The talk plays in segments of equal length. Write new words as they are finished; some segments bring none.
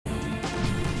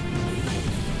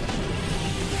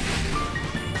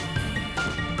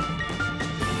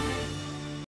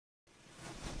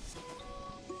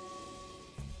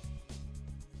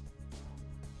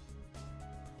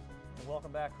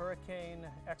Welcome back. Hurricane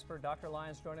expert Dr.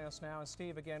 Lyons joining us now. And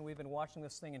Steve, again, we've been watching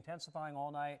this thing intensifying all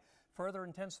night. Further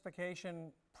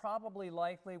intensification probably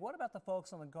likely. What about the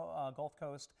folks on the Gulf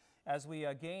Coast as we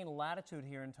gain latitude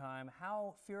here in time?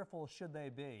 How fearful should they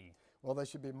be? Well, they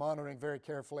should be monitoring very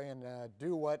carefully and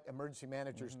do what emergency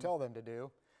managers tell them to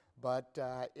do. But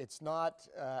it's not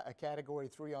a Category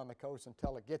 3 on the coast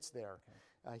until it gets there.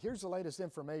 Okay. Here's the latest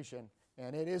information,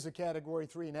 and it is a Category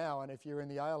 3 now, and if you're in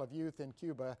the Isle of Youth in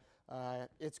Cuba,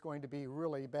 it's going to be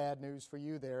really bad news for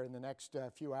you there in the next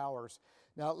few hours.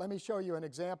 Now, let me show you an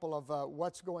example of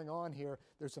what's going on here.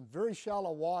 There's some very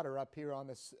shallow water up here on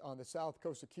the south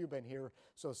coast of Cuba in here,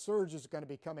 so surge is going to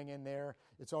be coming in there.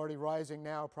 It's already rising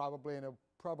now, probably, and it'll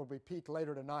probably peak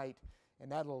later tonight,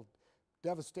 and that'll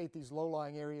devastate these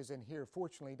low-lying areas in here.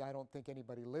 Fortunately, I don't think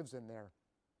anybody lives in there.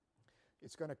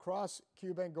 It's going to cross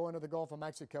Cuba and go into the Gulf of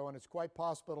Mexico, and it's quite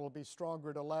possible it'll be stronger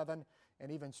at 11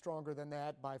 and even stronger than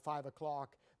that by 5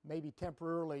 o'clock, maybe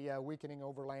temporarily weakening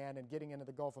over land and getting into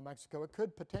the Gulf of Mexico. It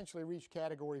could potentially reach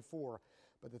Category 4,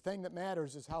 but the thing that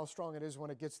matters is how strong it is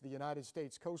when it gets to the United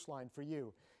States coastline for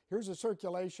you. Here's a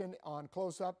circulation on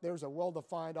close-up. There's a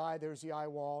well-defined eye. There's the eye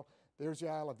wall. There's the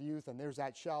Isle of Youth, and there's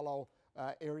that shallow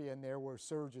area in there where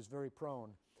surge is very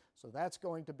prone. So that's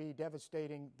going to be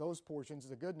devastating those portions.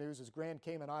 The good news is Grand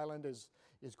Cayman Island is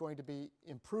going to be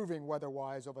improving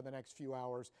weather-wise over the next few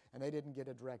hours, and they didn't get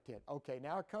a direct hit. Okay,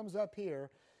 now it comes up here,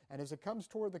 and as it comes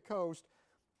toward the coast,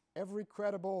 every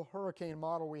credible hurricane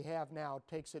model we have now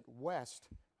takes it west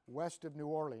of New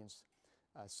Orleans.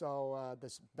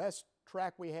 This best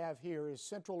track we have here is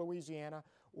central Louisiana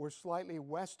or slightly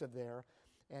west of there.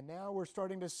 And now we're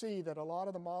starting to see that a lot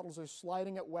of the models are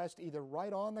sliding it west either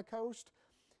right on the coast,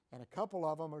 and a couple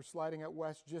of them are sliding it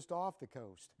west just off the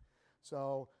coast.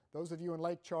 So those of you in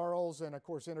Lake Charles and, of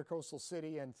course, Intercoastal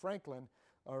City and Franklin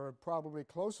are probably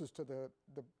closest to the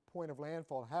point of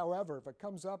landfall. However, if it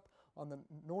comes up on the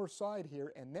north side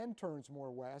here and then turns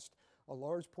more west, a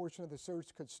large portion of the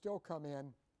surge could still come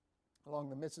in along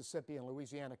the Mississippi and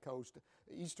Louisiana coast,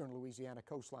 eastern Louisiana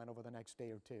coastline over the next day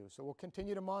or two. So we'll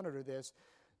continue to monitor this,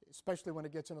 especially when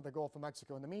it gets into the Gulf of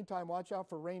Mexico. In the meantime, watch out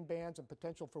for rain bands and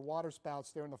potential for water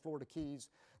spouts there in the Florida Keys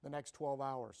the next 12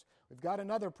 hours. We've got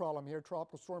another problem here,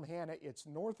 Tropical Storm Hannah. It's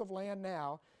north of land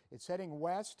now. It's heading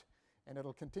west, and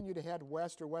it'll continue to head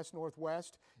west or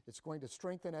west-northwest. It's going to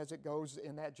strengthen as it goes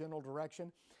in that general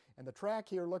direction. And the track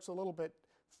here looks a little bit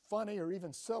funny or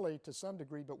even silly to some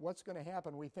degree, but what's going to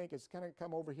happen, we think, is going to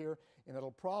come over here, and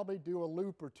it'll probably do a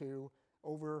loop or two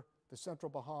over the central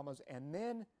Bahamas and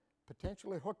then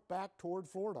potentially hook back toward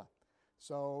Florida.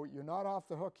 So you're not off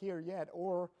the hook here yet,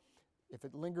 or if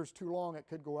it lingers too long, it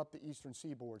could go up the eastern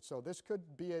seaboard. So this could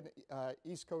be an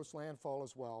East Coast landfall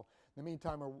as well. In the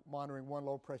meantime, we're monitoring one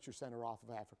low pressure center off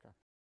of Africa.